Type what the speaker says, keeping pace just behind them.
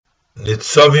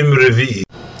Nitzavim Revi'i.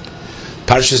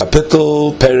 Parshas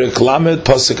Kapitel Perek Lamed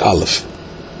Pasuk Aleph.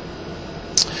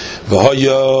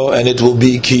 V'hoyo, and it will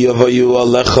be ki yavayu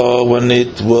alecha, when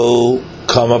it will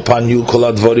come upon you kol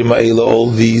advarim ha'ela, all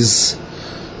these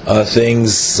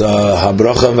things,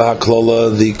 habracha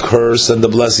v'haklola, the curse and the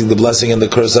blessing and the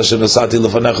curse, Hashem asati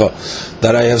lefanecha,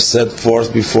 that I have set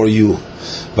forth before you.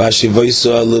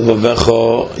 V'ashivoisa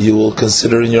levavecha, you will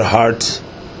consider in your heart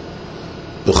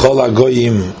b'chol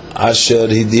hagoyim asher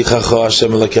hidichacha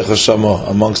Hashem elekecha shama,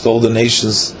 amongst all the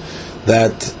nations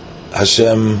that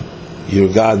Hashem your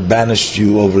God banished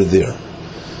you over there.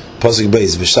 Pasuk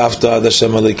Beis, v'shavta ad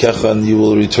Hashem elekecha, and you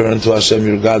will return to Hashem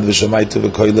your God, v'shamaita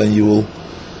v'koila, and you will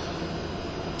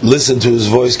listen to His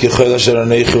voice. Kichoil asher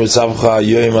aneichi mitzavcha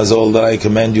hayoyim, as all that I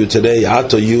command you today.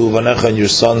 Ato you v'necha, and your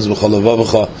sons, v'chol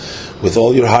levavecha, with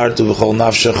all your heart, v'chol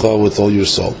nafshecha, with all your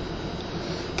soul.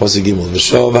 Pasuk Gimel,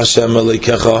 v'shov Hashem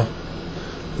elekecha,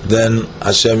 then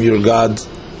Hashem your God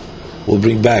will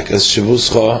bring back as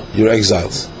shavuscha your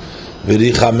exiles.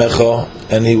 V'richamecha,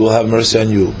 and He will have mercy on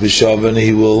you. V'shav, and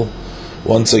He will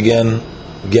once again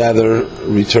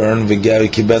return.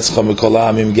 V'kibetzcha mikol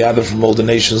ha'amim, gather from all the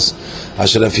nations.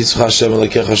 Asher hafitzcha Hashem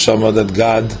elekecha shama, that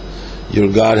God, your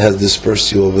God, has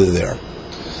dispersed you over there.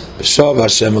 V'shav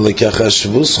Hashem elekecha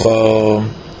shavuscha,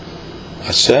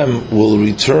 Hashem will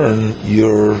return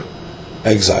your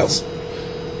exiles.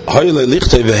 Should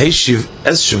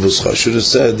have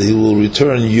said He will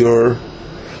return your,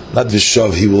 not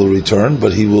Vishav, He will return,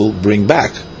 but He will bring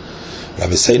back.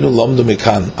 Our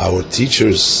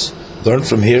teachers learned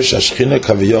from here, Shashchina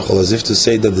Kaviyachal, as if to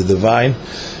say that the divine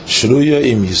Shruya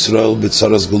im Yisrael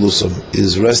B'tzaras Gulusam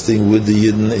is resting with the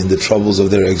Yidden in the troubles of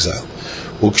their exile.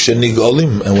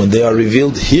 And when they are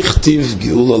revealed, Hichtiv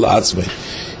Geula L'Atzmei,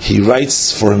 He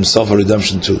writes for Himself a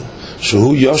redemption too.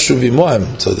 Shehu Yoshu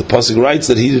V'mohem, so the pasuk writes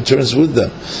that He returns with them.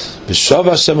 V'shav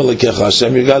Hashem elekecha,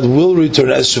 Hashem your God will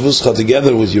return as shavuscha,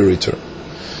 together with your return.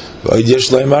 V'oid yesh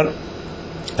leimar,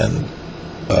 and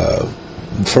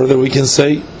further we can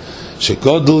say,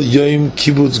 shegodol yoim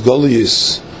kibbutz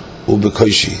goluyis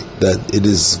ubekoishi, that it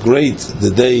is great the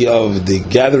day of the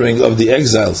gathering of the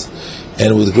exiles,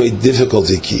 and with great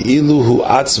difficulty. Ki ilu hu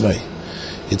atzmei,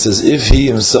 it's as if He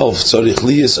Himself tzarich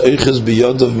liyas oiches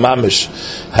biyodov mamish,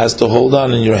 has to hold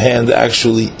on in your hand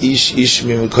actually ish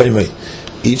mimikoimei,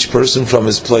 each person from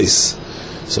his place.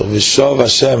 So v'shav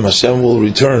Hashem will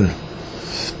return.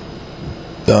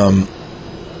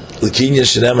 L'kinya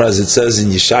shenemar, as it says in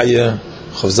Yeshaya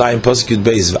Chav Zayin Pasuk Yud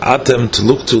Beis, v'atem to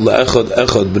look to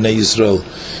la'echad b'nei Yisrael,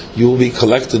 you will be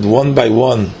collected one by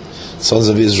one, sons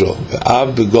of Israel.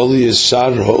 V'av b'goliyas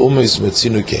shar ha'umis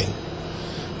metzinu kein,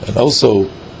 and also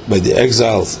by the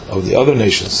exiles of the other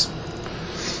nations,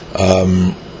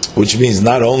 which means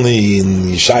not only in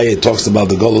Yeshaya it talks about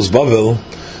the Golus Bavel,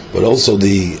 but also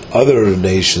the other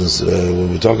nations.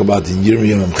 When we talk about in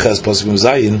Yirmiyah Memches Pasuk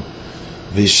Zayin,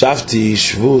 V'shavti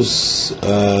Shvus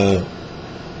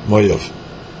Moyov,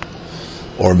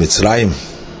 or Mitzrayim,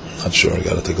 not sure, I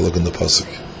gotta take a look in the Pasuk.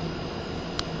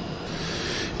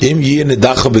 Even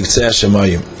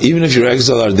if your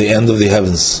exile are at the end of the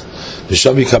heavens,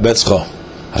 Hashem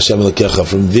elekecha,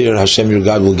 from there Hashem your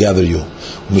God will gather you.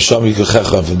 From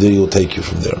there He will take you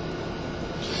from there.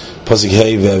 Pasuk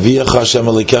Hey, ve'aviyacha Hashem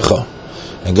elekecha,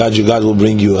 and God your God will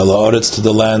bring you el haaretz, to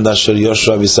the land asher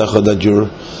yoshra v'secha, that your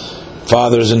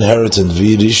father's inheritance,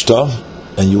 v'yirishta,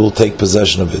 and you will take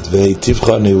possession of it.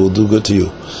 Ve'yitivcha, and He will do good to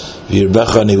you.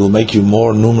 V'yirbecha, and He will make you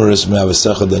more numerous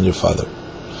me'avisecha than your father.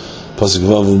 Pasuk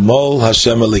Vav Mol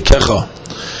Hashem elekecha,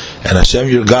 and Hashem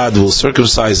your God will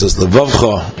circumcise us,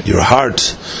 levavcha, your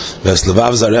heart, ves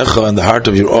levav zarecha, and the heart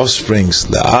of your offsprings,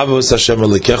 le'avos Hashem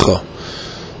elekecha,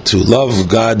 to love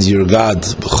God your God,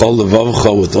 b'chol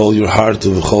levavcha, with all your heart,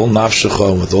 b'chol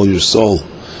nafshecha, with all your soul,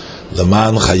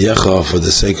 leman chayecha, for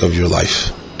the sake of your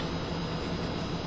life.